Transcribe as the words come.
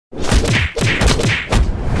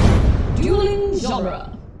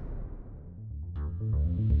genre.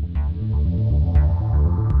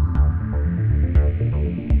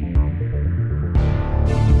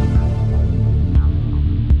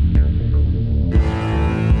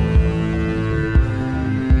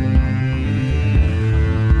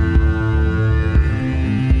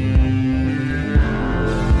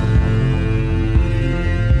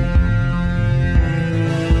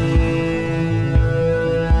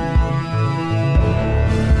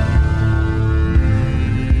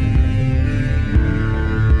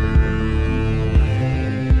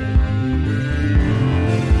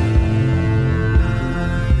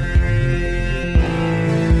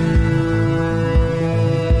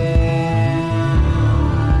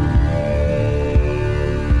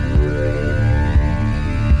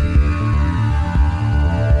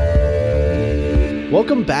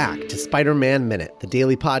 Welcome back to Spider-Man Minute, the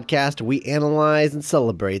daily podcast we analyze and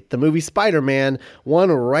celebrate the movie Spider-Man one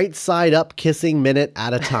right side up kissing minute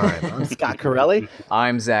at a time. I'm Scott Corelli.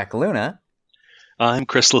 I'm Zach Luna. I'm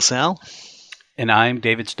Chris LaSalle. And I'm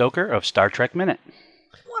David Stoker of Star Trek Minute.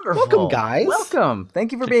 Wonderful. Welcome, guys. Welcome.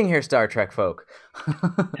 Thank you for being here, Star Trek folk.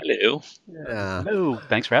 Hello. Hello.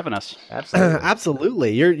 Thanks for having us. Absolutely.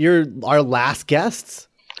 Absolutely. You're our last guests.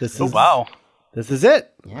 Oh, wow. This is it.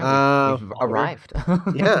 Yeah, we've arrived.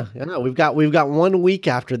 yeah. We've got 1 week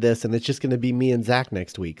after this, and it's just going to be me and Zach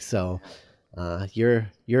next week. So,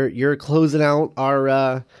 you're closing out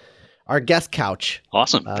our guest couch.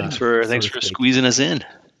 Awesome. Thanks for squeezing us in.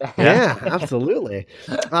 Yeah, absolutely.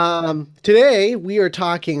 Today we are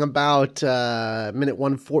talking about minute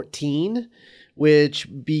 114, which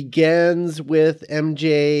begins with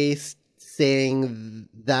MJ saying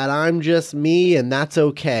that I'm just me and that's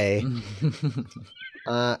okay.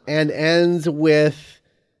 And ends with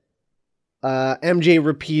MJ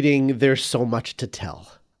repeating, "There's so much to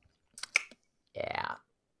tell." Yeah.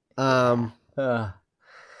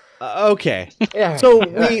 Okay. Yeah.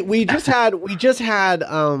 So we just had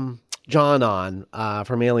John on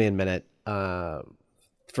from Alien Minute for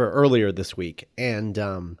earlier this week, and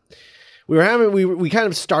we kind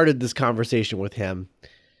of started this conversation with him.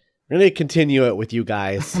 We're going to continue it with you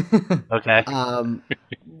guys. Okay.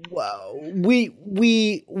 We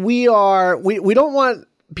don't want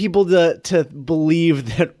people to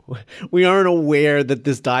believe that we aren't aware that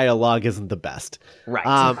this dialogue isn't the best.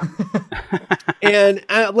 Right. And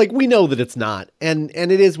we know that it's not, and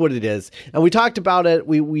it is what it is. And we talked about it.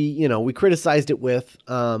 We criticized it with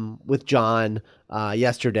John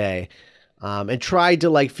yesterday, and tried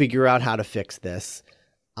to figure out how to fix this.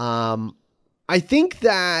 I think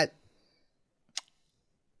that.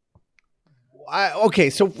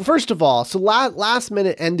 So first of all, last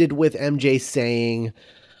minute ended with MJ saying,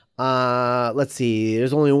 let's see,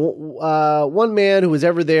 there's only one man who was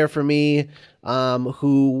ever there for me,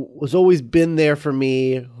 who was always been there for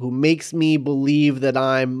me, who makes me believe that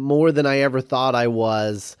I'm more than I ever thought I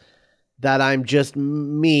was, that I'm just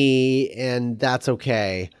me, and that's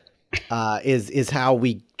okay, is how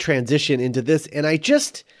we transition into this. And I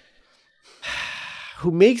just,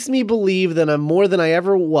 who makes me believe that I'm more than I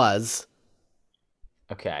ever was.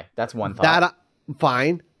 Okay, that's one thought.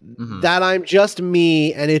 Fine. Mm-hmm. That I'm just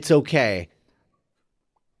me and it's okay.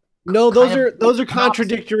 No, those are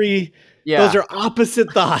contradictory. Yeah. Those are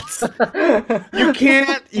opposite thoughts. You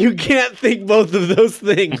can't think both of those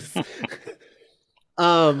things.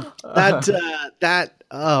 Oh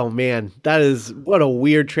man, that is what a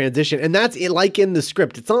weird transition. And that's like in the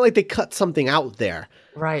script. It's not like they cut something out there.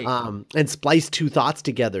 Right. And spliced two thoughts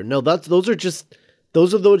together. No, those are just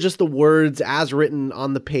the words as written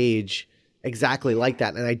on the page, exactly like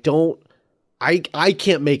that. And I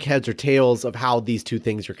can't make heads or tails of how these two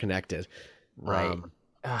things are connected. Right.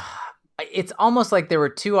 It's almost like there were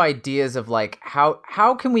two ideas of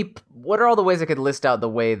how can we, what are all the ways I could list out the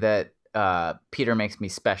way that Peter makes me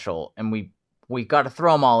special? And we got to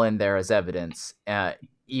throw them all in there as evidence,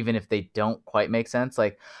 even if they don't quite make sense.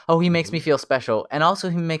 He makes me feel special. And also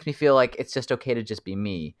he makes me feel like it's just okay to just be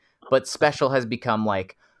me. But special has become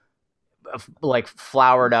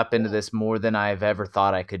flowered up into this more than I've ever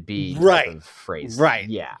thought I could be type of phrase. Right.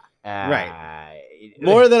 Yeah. Right.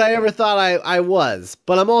 More than I ever thought I was,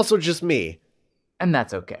 but I'm also just me. And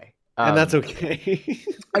that's okay. And that's okay.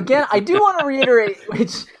 Again, I do want to reiterate,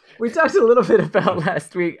 which we talked a little bit about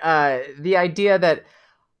last week, the idea that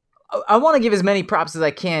I want to give as many props as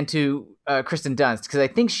I can to Kristen Dunst, because I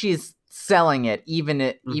think she's selling it, even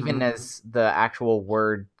as the actual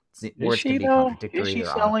words can be contradictory. Is she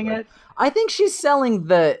selling it? I think she's selling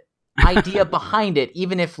the idea behind it,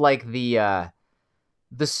 even if the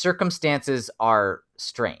circumstances are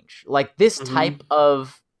strange. This type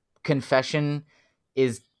of confession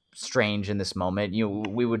is strange in this moment.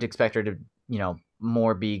 We would expect her to,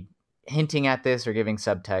 more be hinting at this or giving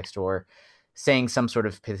subtext or saying some sort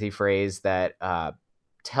of pithy phrase that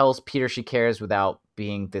tells Peter she cares without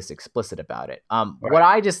being this explicit about it. What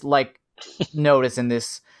I just notice in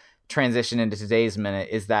this transition into today's minute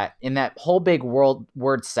is that in that whole big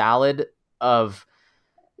word salad of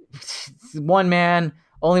one man,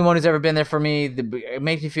 only one who's ever been there for me, it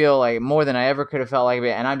makes me feel like more than I ever could have felt like it,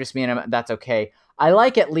 and I'm just being, that's okay. I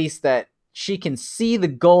like at least that she can see the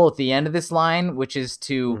goal at the end of this line, which is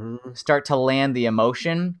to start to land the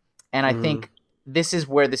emotion, and I think this is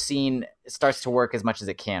where the scene starts to work as much as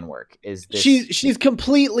it can work. Is this... she's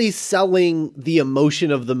completely selling the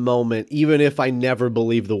emotion of the moment, even if I never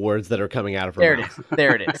believe the words that are coming out of her mouth.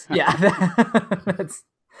 There it is. Yeah,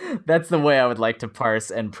 that's the way I would like to parse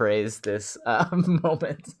and praise this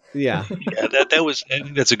moment. Yeah, that was. I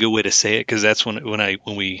think that's a good way to say it, because that's when I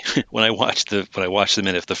watched the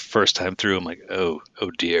minute the first time through, I'm like, oh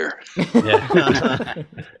dear. Yeah.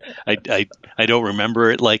 I don't remember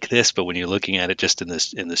it like this, but when you're looking at it just in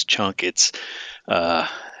this chunk, it's I'm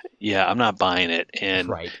not buying it, and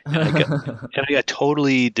right. I got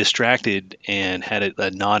totally distracted and had a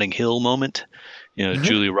Notting Hill moment.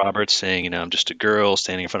 Julia Roberts saying, I'm just a girl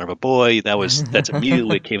standing in front of a boy. That's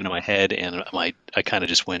immediately what came into my head, and I kind of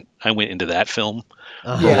just went into that film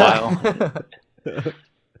for a while.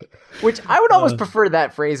 Which I would almost prefer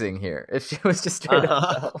that phrasing here if she was just straight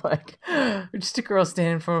up just a girl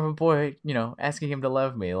standing in front of a boy, asking him to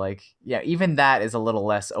love me. Even that is a little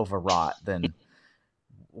less overwrought than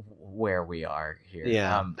where we are here.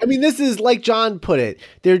 Yeah, I mean, this is like John put it.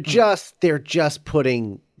 They're just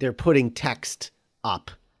putting text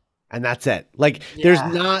up, and that's it.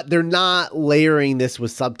 They're not layering this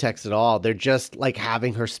with subtext at all. They're just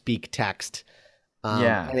having her speak text.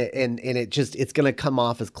 And it's going to come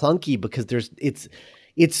off as clunky because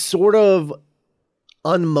it's sort of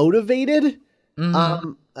unmotivated.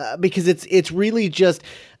 Because it's really just,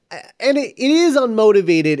 and it is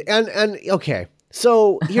unmotivated. And okay,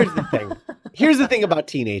 so here's the thing. Here's the thing about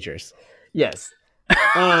teenagers. Yes.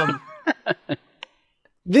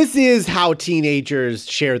 This is how teenagers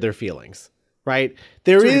share their feelings, right?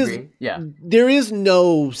 There is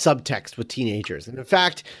no subtext with teenagers. And in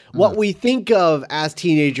fact, what we think of as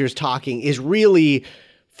teenagers talking is really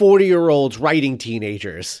 40-year-olds writing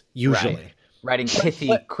teenagers, usually. Right. Writing pithy,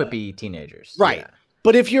 quippy teenagers. Right. Yeah.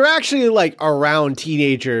 But if you're actually around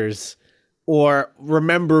teenagers or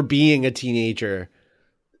remember being a teenager,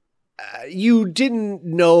 you didn't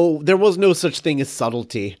know there was no such thing as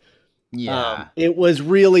subtlety. Yeah. It was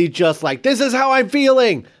really just this is how I'm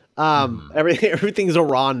feeling. Everything's a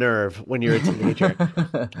raw nerve when you're a teenager.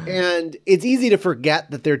 And it's easy to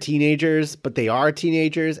forget that they're teenagers, but they are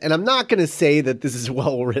teenagers. And I'm not going to say that this is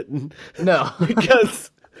well written. No.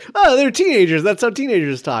 Because they're teenagers. That's how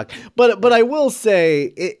teenagers talk. But I will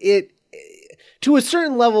say it to a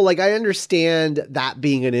certain level, I understand that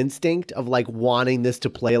being an instinct of wanting this to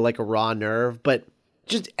play like a raw nerve, but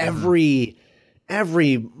just every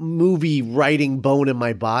movie writing bone in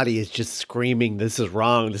my body is just screaming, this is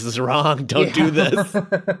wrong, don't do this.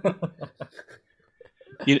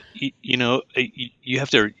 You have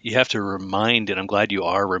to remind, and I'm glad you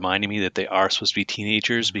are reminding me that they are supposed to be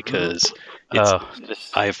teenagers, because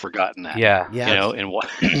I have forgotten that. Yeah.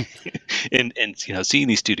 And seeing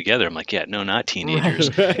these two together, I'm like, no, not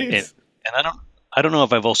teenagers. Right. And I don't know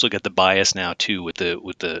if I've also got the bias now too with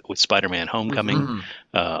Spider-Man: Homecoming,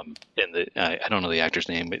 and I don't know the actor's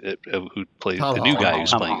name who plays the new guy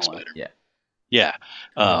who's playing Spider. Yeah.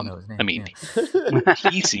 I mean,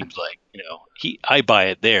 he seems like I buy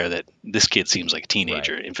it there that this kid seems like a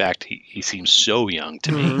teenager. Right. In fact, he seems so young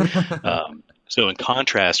to me. So in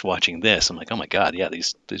contrast, watching this, I'm like, oh my god,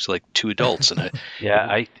 these two adults, and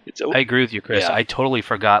I agree with you, Chris. Yeah. I totally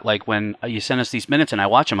forgot when you sent us these minutes and I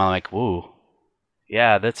watch them, I'm like, whoa.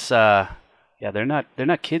 Yeah, that's they're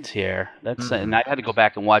not kids here. That's and I had to go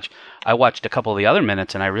back and watch. I watched a couple of the other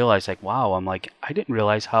minutes and I realized wow, I'm like, I didn't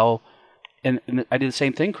realize how, and I did the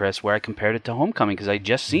same thing, Chris, where I compared it to Homecoming because I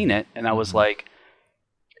just seen it and I was like,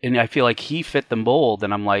 and I feel like he fit the mold,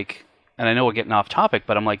 and I'm like, and I know we're getting off topic,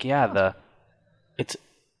 but I'm like, I'm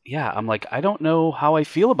like, I don't know how I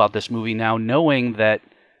feel about this movie now, knowing that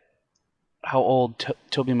how old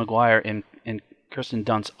Tobey Maguire and Kirsten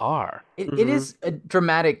Dunst are. It is a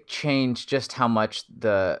dramatic change just how much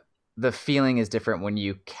the feeling is different when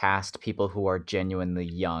you cast people who are genuinely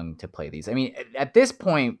young to play these. I mean, at this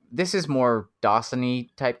point, this is more Dawson-y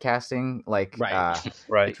type casting,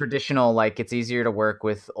 the traditional, it's easier to work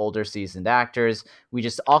with older seasoned actors. We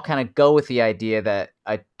just all kind of go with the idea that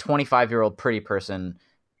a 25-year-old pretty person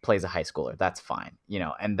plays a high schooler. That's fine,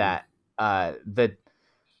 and that the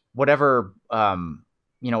whatever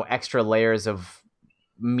extra layers of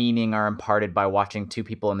meaning are imparted by watching two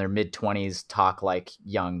people in their mid-20s talk like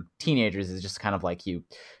young teenagers is just kind of like you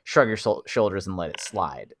shrug your shoulders and let it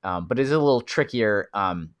slide. But it's a little trickier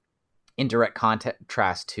in direct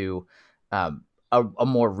contrast to a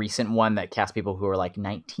more recent one that casts people who are like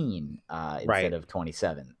 19 instead of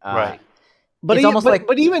 27. Right. But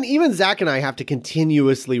but even Zach and I have to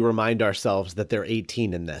continuously remind ourselves that they're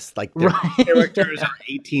 18 in this. Like their characters are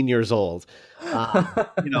 18 years old,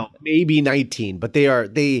 maybe 19, but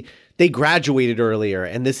they graduated earlier,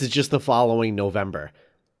 and this is just the following November.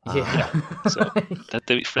 So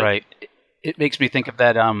right. It makes me think of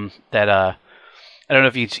that I don't know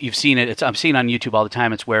if you've seen it. I'm seeing on YouTube all the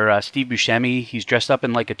time. It's where Steve Buscemi, he's dressed up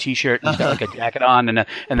in like a t-shirt, and he's got like a jacket on and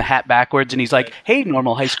the hat backwards, and he's like, "Hey,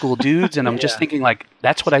 normal high school dudes." And I'm just thinking, like,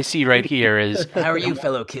 that's what I see right here. Is how are you,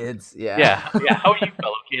 fellow kids? Yeah. How are you,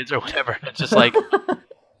 fellow kids, or whatever? It's just like,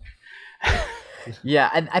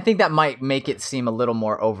 yeah, and I think that might make it seem a little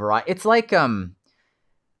more overwrought. It's like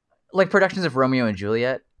productions of Romeo and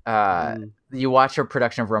Juliet. You watch a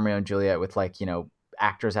production of Romeo and Juliet with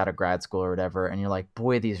actors out of grad school or whatever, and you're like,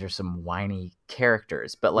 boy, these are some whiny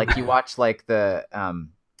characters. But like you watch like the I don't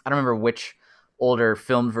remember which older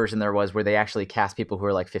filmed version there was where they actually cast people who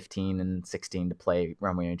are like 15 and 16 to play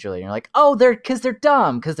Romeo and Juliet. And you're like, oh, they're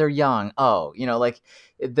dumb because they're young. Oh, like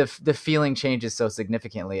the feeling changes so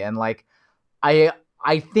significantly. And like I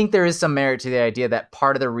think there is some merit to the idea that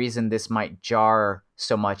part of the reason this might jar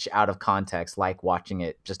so much out of context, like watching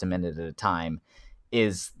it just a minute at a time,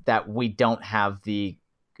 is that we don't have the,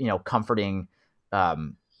 comforting,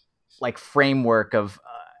 framework of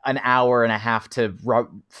an hour and a half to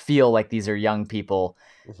feel like these are young people.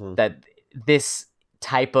 Mm-hmm. That this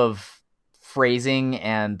type of phrasing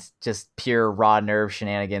and just pure raw nerve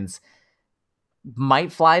shenanigans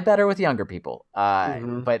might fly better with younger people.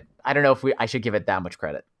 But I don't know if I should give it that much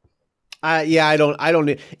credit. I don't.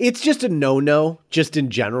 It's just a no, just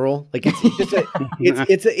in general. Like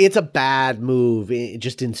it's a bad move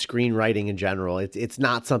just in screenwriting in general. It's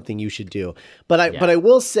not something you should do. But I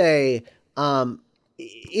will say,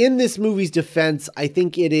 in this movie's defense, I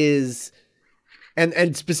think it is,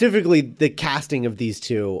 and specifically the casting of these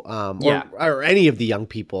two, or any of the young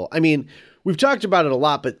people. I mean, we've talked about it a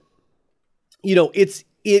lot, but it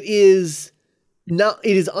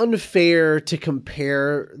is unfair to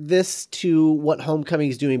compare this to what Homecoming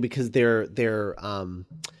is doing because their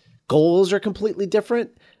goals are completely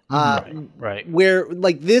different. Right. Where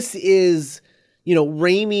like this is,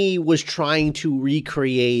 Raimi was trying to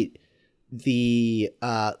recreate the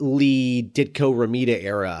Lee Ditko Ramita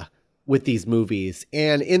era with these movies,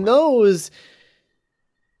 and in those,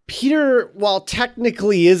 Peter, while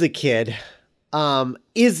technically is a kid,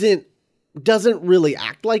 doesn't really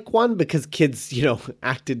act like one because kids,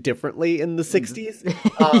 acted differently in the 60s.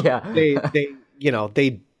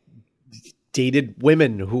 They dated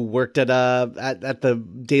women who worked at the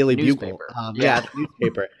Daily Bugle. The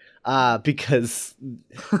newspaper. Because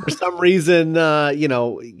for some reason,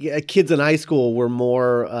 kids in high school were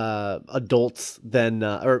more adults than,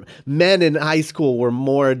 or men in high school were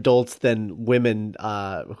more adults than women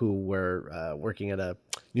who were working at a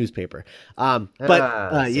newspaper. The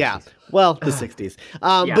 60s.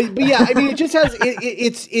 But yeah, I mean, it just has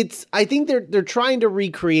it's. I think they're trying to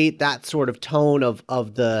recreate that sort of tone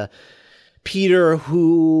of the Peter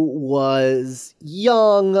who was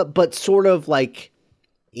young but sort of like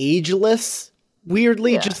ageless,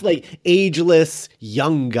 weirdly, just like ageless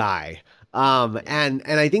young guy. And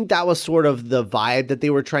I think that was sort of the vibe that they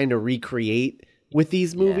were trying to recreate with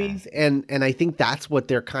these movies. And I think that's what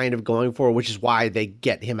they're kind of going for, which is why they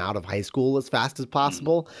get him out of high school as fast as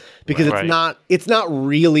possible, because it's not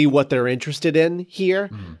really what they're interested in here.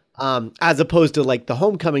 As opposed to like the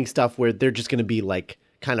Homecoming stuff where they're just going to be like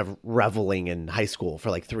kind of reveling in high school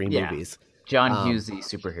for like 3 movies. John Hughesy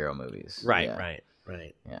superhero movies. Right.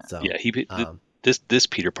 Yeah. So this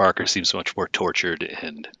Peter Parker seems much more tortured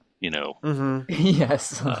and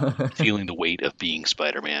yes, feeling the weight of being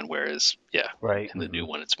Spider-Man, whereas in the new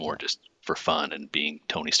one it's more just for fun and being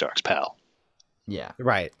Tony Stark's pal. Yeah,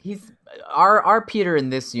 right. He's our Peter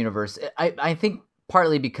in this universe. I think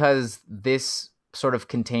partly because this sort of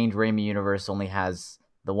contained Raimi universe only has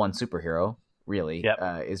the one superhero. Really,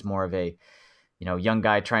 is more of a young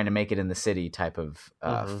guy trying to make it in the city type of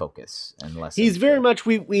focus, and less. He's very much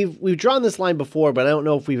we've drawn this line before, but I don't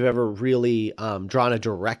know if we've ever really drawn a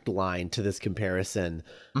direct line to this comparison.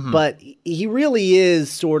 But he really is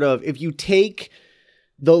sort of, if you take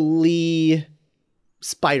the Lee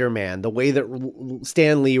Spider-Man, the way that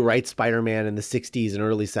Stan Lee writes Spider-Man in the 60s and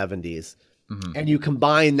early 70s, and you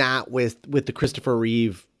combine that with the Christopher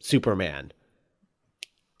Reeve Superman,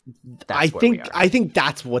 I think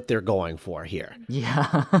that's what they're going for here.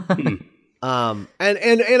 Yeah. And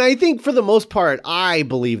I think for the most part, I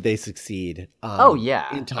believe they succeed.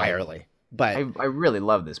 Entirely. But I really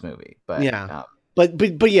love this movie. But yeah,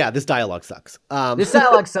 but yeah, this dialogue sucks. This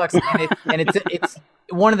dialogue sucks, and it's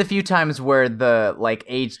one of the few times where the like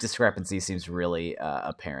age discrepancy seems really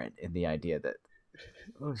apparent in the idea that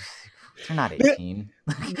they're not 18.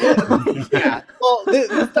 Yeah. Well,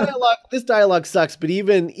 this dialogue sucks. But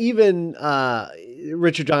even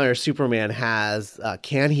Richard Donner Superman has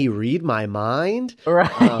 "Can he read my mind?"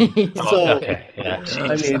 Right. I mean,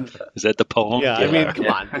 is that the poem? Yeah. I mean, come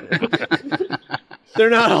on. They're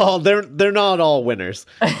not all winners.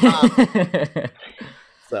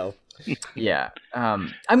 So. Yeah.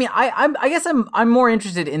 I mean, I guess I'm more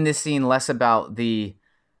interested in this scene, less about the.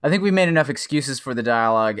 I think we made enough excuses for the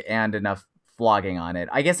dialogue and enough flogging on it.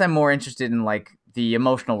 I guess I'm more interested in like the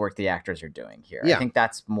emotional work the actors are doing here. Yeah. I think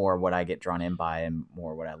that's more what I get drawn in by and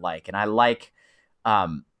more what I like. And I like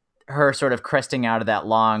her sort of cresting out of that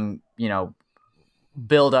long,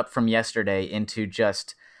 build up from yesterday into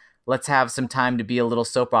just let's have some time to be a little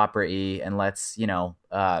soap opera-y and let's,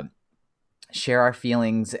 share our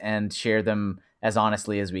feelings and share them as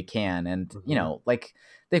honestly as we can. And, like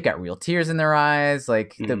they've got real tears in their eyes.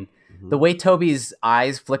 Like the way Toby's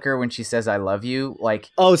eyes flicker when she says, "I love you." Like,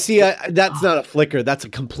 oh, see, that's not a flicker. That's a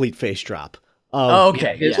complete face drop.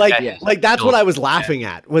 Okay. Yeah. Like that's what I was laughing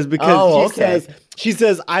at was because she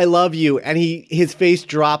says, "I love you." And his face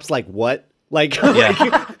drops like, what? Like,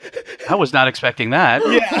 I was not expecting that.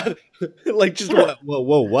 Yeah. Like just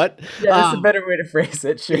whoa, what? Yeah, that's a better way to phrase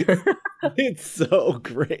it. Sure. It's so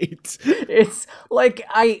great. It's like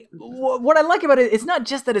what I like about it. It's not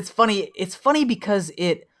just that it's funny. It's funny because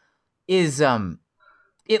it is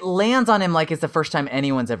it lands on him like it's the first time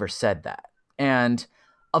anyone's ever said that, and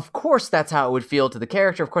of course that's how it would feel to the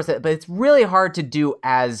character. Of course, but it's really hard to do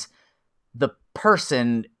as the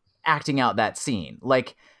person acting out that scene.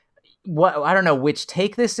 Like. What I don't know which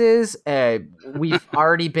take this is. We've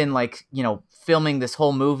already been filming this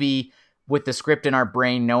whole movie with the script in our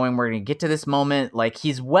brain, knowing we're going to get to this moment. Like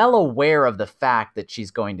he's well aware of the fact that she's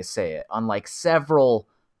going to say it on like several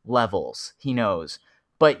levels. He knows,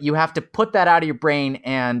 but you have to put that out of your brain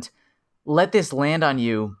and let this land on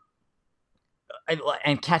you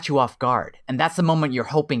and catch you off guard. And that's the moment you're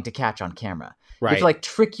hoping to catch on camera. Right. You have to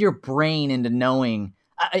trick your brain into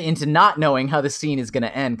not knowing how the scene is going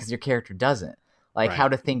to end because your character doesn't how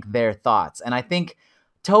to think their thoughts. And I think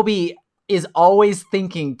Toby is always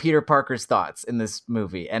thinking Peter Parker's thoughts in this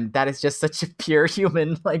movie. And that is just such a pure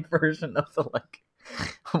human version of the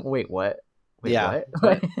wait, what? Wait, yeah.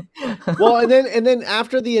 What? Well, and then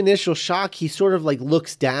after the initial shock, he sort of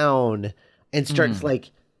looks down and starts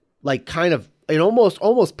kind of and almost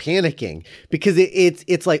panicking because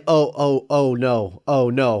it's like, oh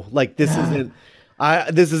no. Like this isn't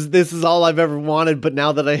this is all I've ever wanted, but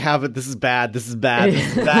now that I have it, this is bad.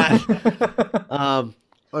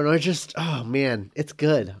 And I just, oh man, it's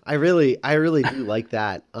good. I really do like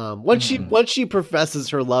that. Once she professes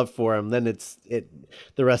her love for him, then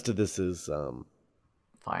the rest of this is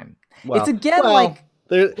fine. Well, it's again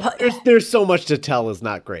there's so much to tell is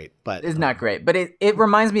not great, but it's not great. But it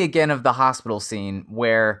reminds me again of the hospital scene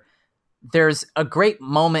where there's a great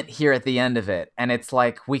moment here at the end of it, and it's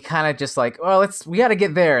like we kind of just we got to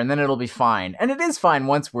get there, and then it'll be fine. And it is fine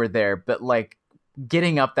once we're there, but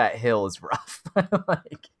getting up that hill is rough.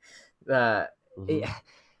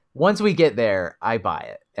 Once we get there, I buy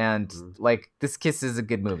it, and this kiss is a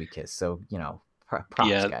good movie kiss. So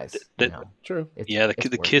props, guys. True.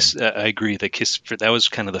 The kiss. I agree. The kiss that was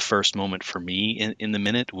kind of the first moment for me in the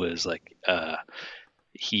minute was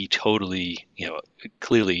he totally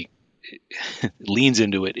clearly leans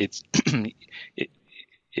into it.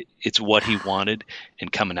 It's what he wanted,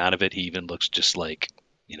 and coming out of it, he even looks just like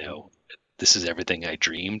this is everything I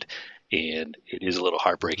dreamed. And it is a little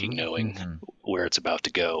heartbreaking knowing where it's about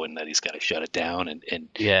to go and that he's got to shut it down. And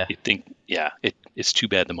you think, it's too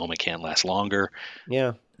bad the moment can't last longer.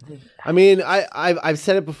 Yeah. I mean, I've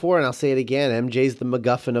said it before and I'll say it again. MJ's the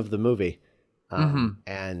MacGuffin of the movie.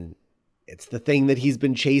 And it's the thing that he's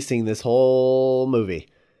been chasing this whole movie.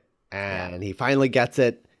 And he finally gets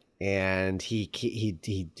it, and he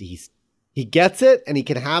gets it and he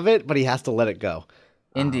can have it, but he has to let it go.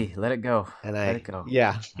 Indy, let it go. And let it go.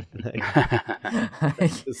 Yeah.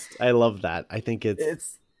 I love that. I think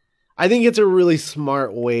it's a really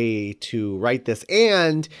smart way to write this.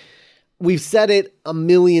 And we've said it a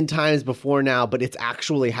million times before now, but it's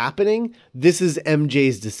actually happening. This is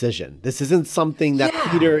MJ's decision. This isn't something that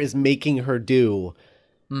Peter is making her do.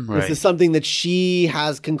 Mm-hmm. This is something that she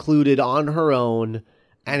has concluded on her own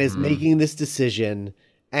and is making this decision,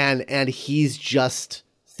 and he's just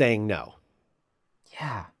saying no.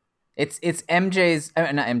 Yeah. It's MJ's,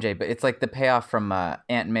 not MJ, but it's like the payoff from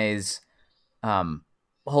Aunt May's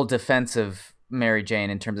whole defense of Mary Jane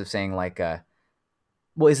in terms of saying like,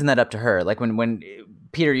 well, isn't that up to her? Like when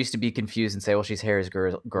Peter used to be confused and say, well, she's Harry's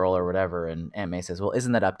girl or whatever. And Aunt May says, well,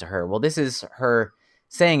 isn't that up to her? Well, this is her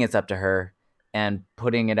saying it's up to her and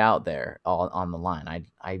putting it out there all on the line.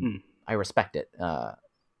 I respect it.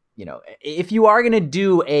 If you are going to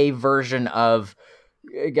do a version of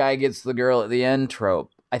a guy gets the girl at the end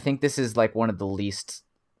trope, I think this is like one of the least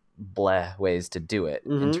bleh ways to do it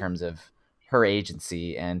in terms of her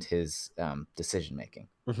agency and his decision-making.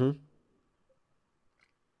 Mm-hmm.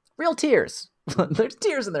 Real tears. There's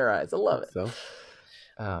tears in their eyes. I love it.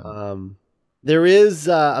 So, there is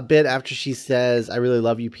a bit after she says, "I really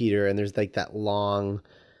love you, Peter," and there's like that long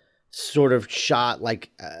sort of shot,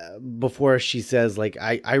 like before she says, like,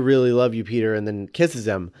 I really love you, Peter," and then kisses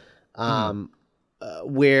him,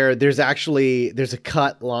 where there's a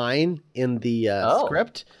cut line in the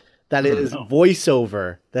script that is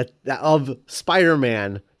voiceover that of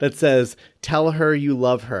Spider-Man that says, "Tell her you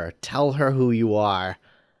love her. Tell her who you are."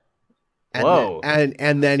 And whoa!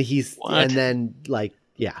 And then he's what? And then like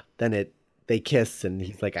then they kiss and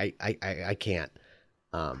he's like I can't.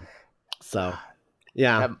 So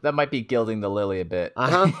yeah, that might be gilding the lily a bit.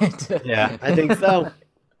 Yeah, I think so.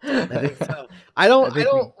 I don't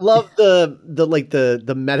love the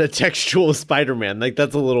metatextual Spider-Man. Like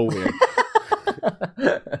that's a little weird.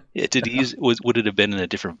 Yeah, did he would it have been in a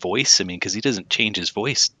different voice? I mean, because he doesn't change his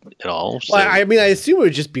voice at all. So. Well, I mean, I assume it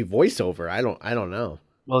would just be voiceover. I don't know.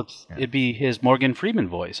 Well, it'd be his Morgan Freeman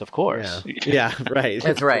voice, of course. Yeah, right.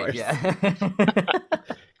 That's right. Yeah.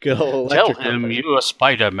 Good old Tell him you're a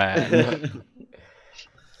Spider-Man.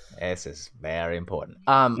 This is very important.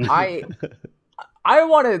 I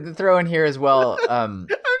wanted to throw in here as well. I'm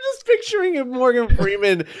just picturing Morgan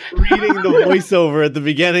Freeman reading the voiceover at the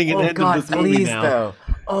beginning and end of this movie please, now. Though.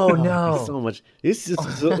 Oh no! So much. This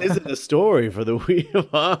isn't a story for the Wheel of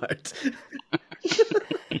Heart.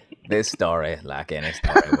 This story, like any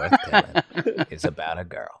story worth telling, is about a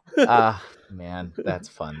girl. Man, that's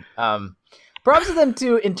fun. Props to them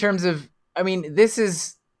too in terms of, I mean, this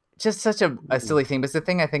is just such a silly thing, but it's the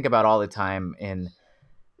thing I think about all the time in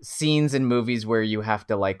scenes in movies where you have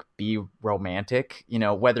to like be romantic,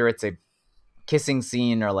 whether it's a kissing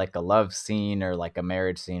scene or like a love scene or like a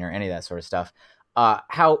marriage scene or any of that sort of stuff.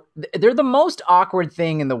 How they're the most awkward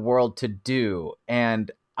thing in the world to do, and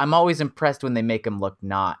I'm always impressed when they make them look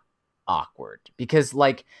not awkward, because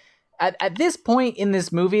like at this point in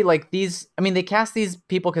this movie, like they cast these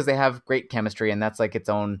people because they have great chemistry, and that's like its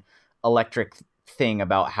own electric thing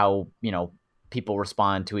about how people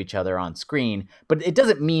respond to each other on screen, but it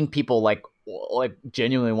doesn't mean people like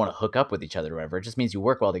genuinely want to hook up with each other or whatever. It just means you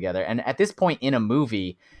work well together. And at this point in a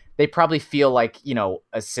movie, they probably feel like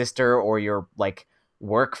a sister or your like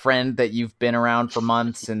work friend that you've been around for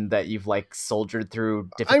months and that you've like soldiered through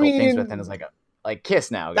difficult things with, and it's like kiss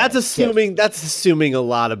now. Guys. That's assuming a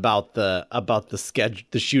lot about the schedule,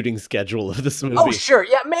 the shooting schedule of this movie. Oh sure,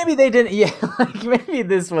 yeah, maybe they didn't. Yeah, like maybe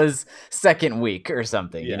this was second week or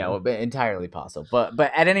something. Entirely possible.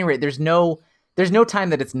 But at any rate, there's no time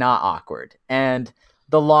that it's not awkward, and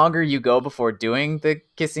the longer you go before doing the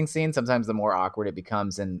kissing scene, sometimes the more awkward it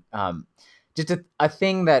becomes. And just a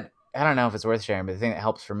thing that I don't know if it's worth sharing, but the thing that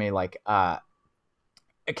helps for me, like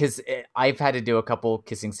because I've had to do a couple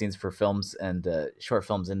kissing scenes for films and short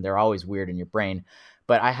films, and they're always weird in your brain.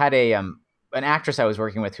 But I had an actress I was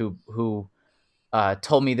working with who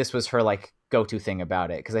told me this was her like go-to thing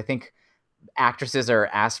about it, because I think actresses are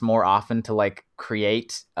asked more often to like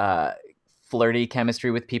create flirty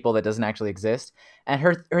chemistry with people that doesn't actually exist. And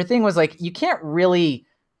her thing was like, you can't really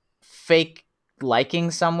fake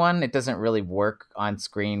liking someone. It doesn't really work on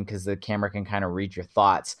screen because the camera can kind of read your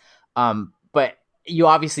thoughts. But you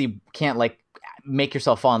obviously can't like make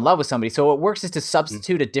yourself fall in love with somebody. So what works is to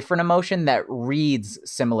substitute a different emotion that reads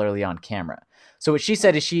similarly on camera. So what she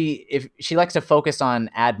said is if she likes to focus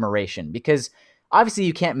on admiration, because obviously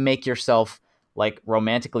you can't make yourself like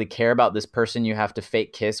romantically care about this person you have to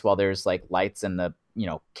fake kiss while there's like lights and the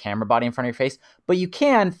camera body in front of your face, but you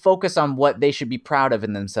can focus on what they should be proud of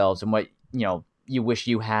in themselves and what you wish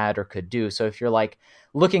you had or could do. So if you're like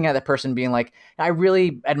looking at that person being like, I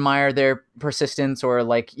really admire their persistence, or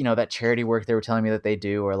like that charity work they were telling me that they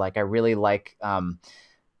do, or like I really like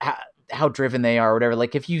how driven they are or whatever.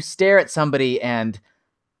 Like if you stare at somebody and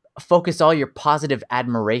focus all your positive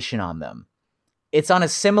admiration on them, it's on a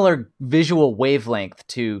similar visual wavelength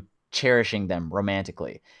to cherishing them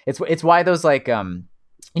romantically. It's why those like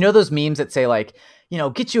those memes that say like,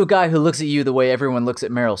 get you a guy who looks at you the way everyone looks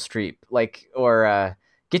at Meryl Streep, like, or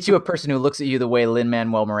get you a person who looks at you the way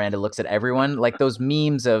Lin-Manuel Miranda looks at everyone. Like those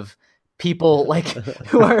memes of people like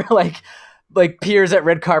who are like peers at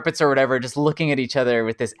red carpets or whatever, just looking at each other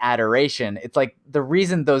with this adoration. It's like the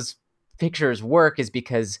reason those pictures work is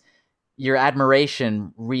because your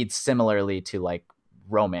admiration reads similarly to like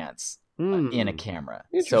romance in a camera.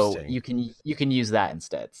 So you can use that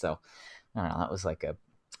instead. So I don't know, that was like a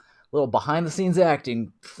little behind the scenes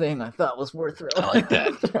acting thing I thought was worth throwing. I like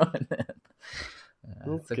that.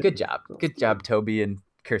 So good job, Toby and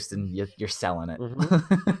Kirsten. You're selling it.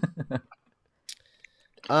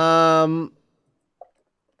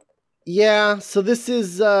 Yeah. So this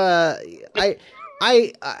is I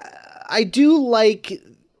do like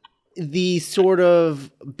the sort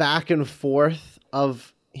of back and forth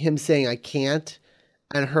of him saying I can't,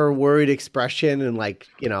 and her worried expression, and like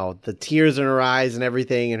the tears in her eyes and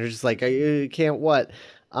everything, and her just like I can't what.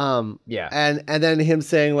 Yeah. And then him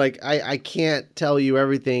saying like, I can't tell you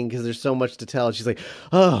everything because there's so much to tell. And she's like,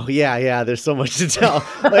 oh yeah, there's so much to tell.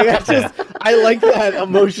 Like I like that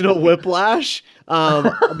emotional whiplash.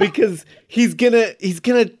 Because he's gonna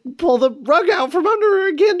pull the rug out from under her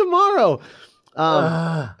again tomorrow.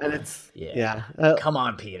 And it's come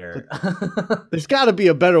on, Peter. There's gotta be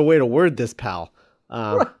a better way to word this, pal.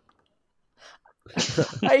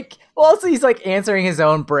 Like also he's like answering his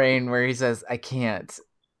own brain where he says, I can't.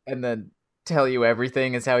 And then tell you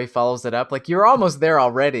everything is how he follows it up. Like you're almost there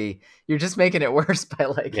already. You're just making it worse by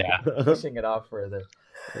like pushing it off further.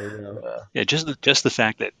 Just the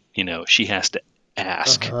fact that she has to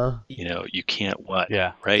ask. You can't what?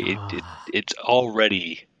 Yeah. Right. It's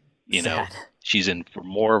already sad. She's in for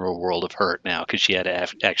more of a world of hurt now because she had to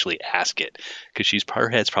actually ask it because her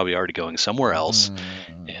head's probably already going somewhere else,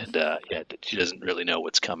 and she doesn't really know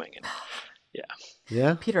what's coming. And,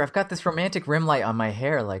 Yeah. Peter, I've got this romantic rim light on my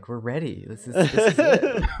hair. Like, we're ready. This is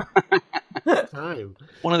it. Time.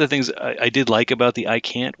 One of the things I did like about the I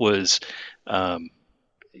can't was, the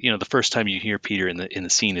first time you hear Peter in the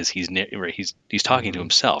scene is he's talking to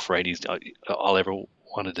himself, right? He's all I ever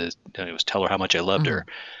wanted to do was tell her how much I loved her,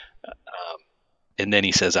 and then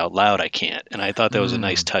he says out loud, I can't. And I thought that was a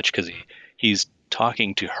nice touch because he's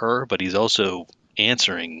talking to her, but he's also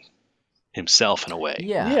answering himself in a way.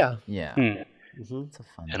 Yeah. It's a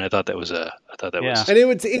fun. And I thought that was was. And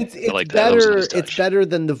it's better. It's better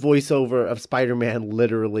than the voiceover of Spider-Man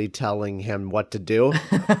literally telling him what to do,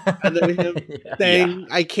 and then him saying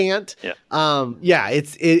I can't. Yeah.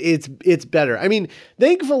 It's better. I mean,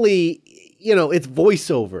 thankfully, it's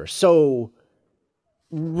voiceover, so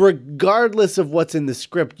regardless of what's in the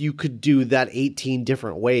script, you could do that 18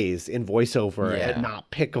 different ways in voiceover and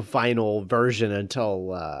not pick a final version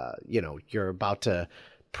until you're about to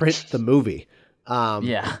print the movie. But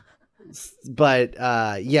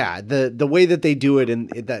the way that they do it and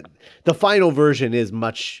that the final version is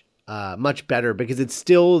much better because it's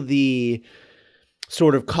still the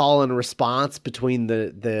sort of call and response between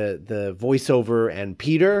the voiceover and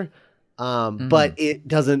Peter, but it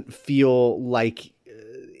doesn't feel like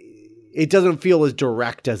it doesn't feel as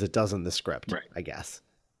direct as it does in the script, right. I guess.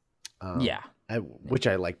 Which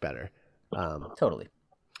I like better. Totally.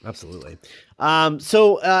 Absolutely.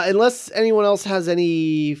 So unless anyone else has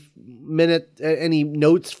any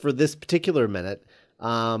notes for this particular minute,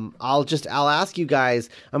 I'll ask you guys.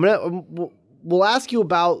 We'll ask you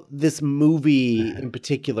about this movie in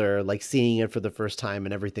particular, like seeing it for the first time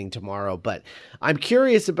and everything tomorrow. But I'm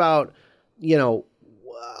curious about,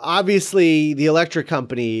 obviously the Electric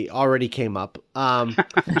Company already came up.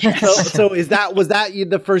 So was that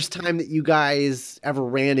the first time that you guys ever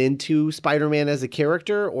ran into Spider-Man as a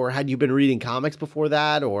character, or had you been reading comics before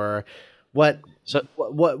that, or what? So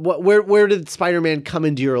where did Spider-Man come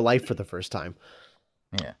into your life for the first time?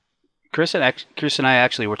 Yeah. Chris and I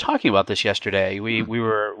actually were talking about this yesterday. We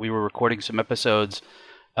were recording some episodes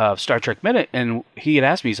of Star Trek Minute, and he had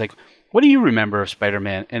asked me, he's like, what do you remember of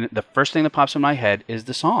Spider-Man? And the first thing that pops in my head is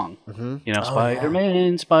the song.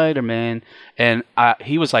 Spider-Man, Spider-Man. And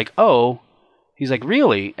he was like, oh. He's like,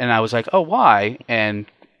 really? And I was like, oh, why? And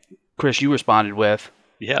Chris, you responded with?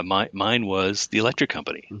 Yeah, mine was the Electric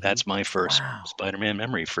Company. That's my first Spider-Man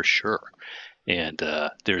memory for sure. And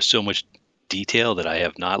there's so much detail that I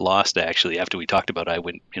have not lost. Actually, after we talked about it, I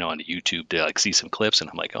went onto YouTube to like see some clips, and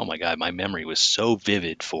I'm like, oh my God, my memory was so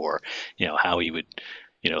vivid for how he would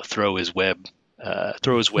throw his web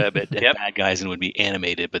throw his web at bad guys and would be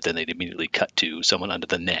animated, but then they'd immediately cut to someone under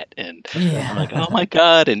the net, and I'm like, oh my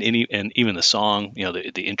god! And even the song,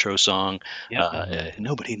 the intro song,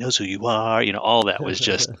 nobody knows who you are. All that was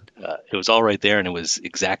just it was all right there, and it was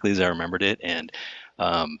exactly as I remembered it. And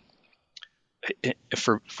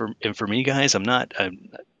for me, guys,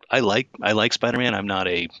 I like Spider-Man.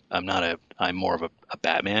 I'm more of a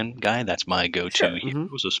Batman guy. That's my go-to hero.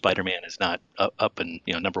 So Spider-Man is not up and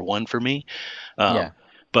number one for me.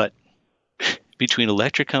 But between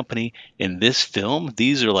Electric Company and this film,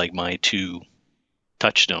 these are like my two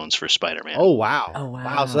touchstones for Spider-Man. Oh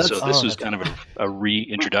wow! So this was kind of a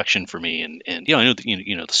reintroduction for me, and I know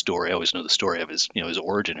the story. I always know the story of his his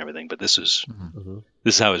origin and everything, but this is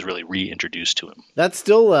how I was really reintroduced to him. That's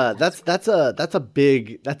still that's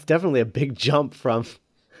definitely a big jump from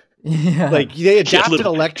like they adapted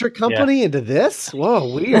Electric Company into this.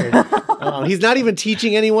 Whoa, weird. He's not even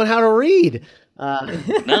teaching anyone how to read.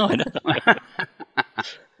 No, I know.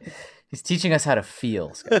 He's teaching us how to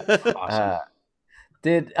feel. Awesome.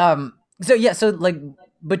 So like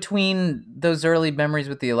between those early memories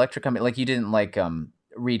with the Electric Company, like you didn't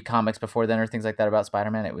read comics before then or things like that about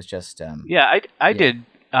Spider-Man? It was just I did.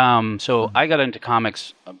 So I got into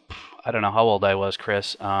comics. I don't know how old I was,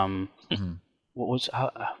 Chris. What was I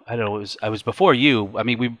don't know. I was before you. I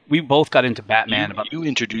mean, we both got into Batman. You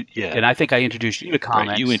introduced, and I think I introduced you to comics.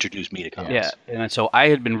 Right, you introduced me to comics. Yeah, and so I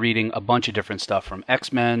had been reading a bunch of different stuff from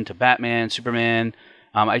X-Men to Batman, Superman.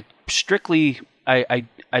 I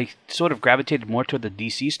sort of gravitated more toward the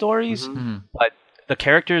DC stories, but the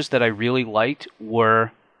characters that I really liked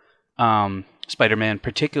were Spider-Man,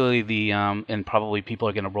 particularly the and probably people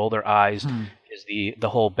are going to roll their eyes, is the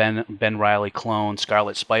whole Ben Reilly clone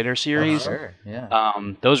Scarlet Spider series. Oh, sure. Yeah.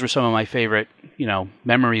 Those were some of my favorite,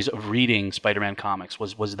 memories of reading Spider-Man comics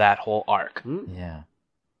was that whole arc. Yeah.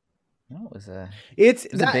 No, it was a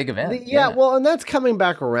big event. Well, and that's coming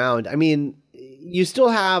back around. I mean, you still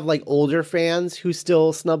have like older fans who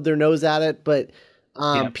still snub their nose at it, but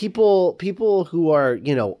people who are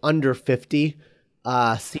under 50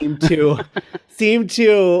 seem to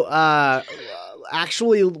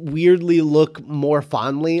actually weirdly look more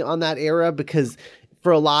fondly on that era, because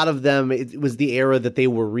for a lot of them it was the era that they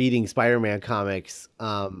were reading Spider-Man comics,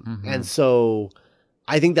 and so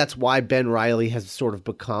I think that's why Ben Reilly has sort of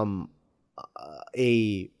become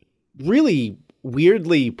a really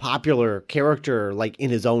weirdly popular character, like in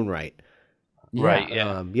his own right. Right.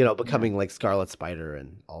 Yeah. Becoming like Scarlet Spider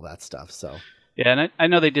and all that stuff. So. Yeah, and I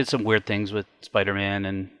know they did some weird things with Spider-Man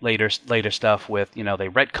and later stuff with, they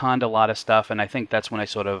retconned a lot of stuff, and I think that's when I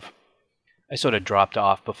sort of dropped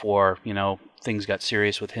off before, things got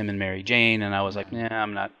serious with him and Mary Jane, and I was like,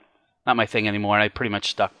 I'm not my thing anymore, and I pretty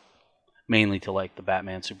much stuck mainly to like the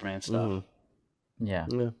Batman, Superman stuff. Yeah.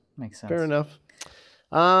 Makes sense. Fair enough.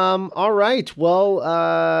 All right.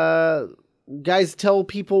 Well, guys, tell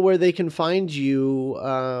people where they can find you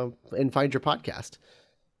and find your podcast.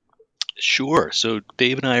 Sure. So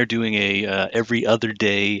Dave and I are doing a every other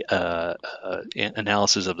day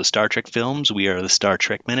analysis of the Star Trek films. We are the Star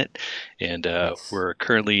Trek Minute, and we're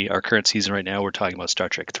our current season right now. We're talking about Star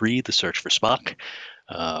Trek 3: The Search for Spock.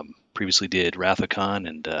 Previously did Wrath of Khan,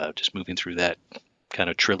 and just moving through that kind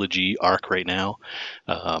of trilogy arc right now.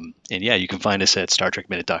 And you can find us at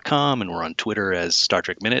StarTrekMinute.com, and we're on Twitter as Star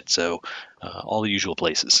Trek Minute. So all the usual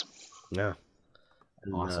places. Yeah.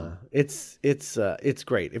 Awesome. It's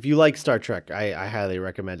great. If you like Star Trek, I highly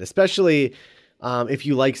recommend, especially if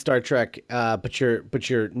you like Star Trek, but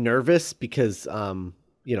you're nervous because Star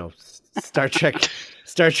Trek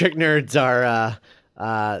nerds are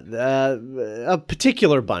a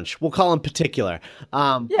particular bunch. We'll call them particular.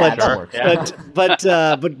 But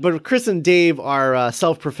Chris and Dave are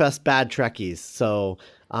self-professed bad Trekkies, so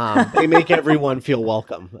they make everyone feel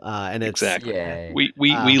welcome. And it's exactly. We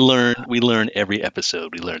learn every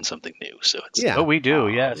episode. We learn something new. So it's Oh, we do.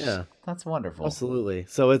 Yes. Yeah. That's wonderful. Absolutely.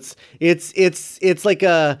 So it's like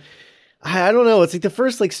I don't know. It's like the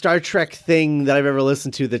first like Star Trek thing that I've ever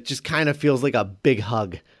listened to that just kind of feels like a big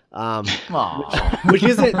hug. Which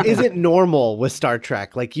isn't normal with Star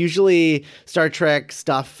Trek. Like usually Star Trek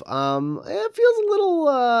stuff, it feels a little,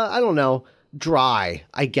 I don't know, dry,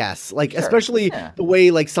 I guess. Like, especially the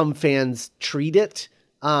way like some fans treat it.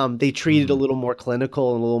 They treat it a little more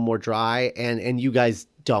clinical and a little more dry, and you guys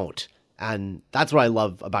don't. And that's what I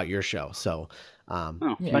love about your show. So,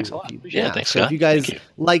 thanks a lot. Thanks, so Scott. if you guys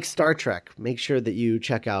like Star Trek, make sure that you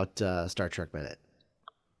check out Star Trek Minute.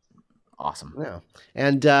 Awesome. Yeah.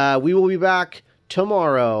 And we will be back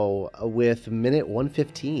tomorrow with Minute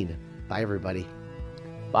 115. Bye, everybody.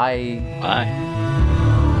 Bye. Bye.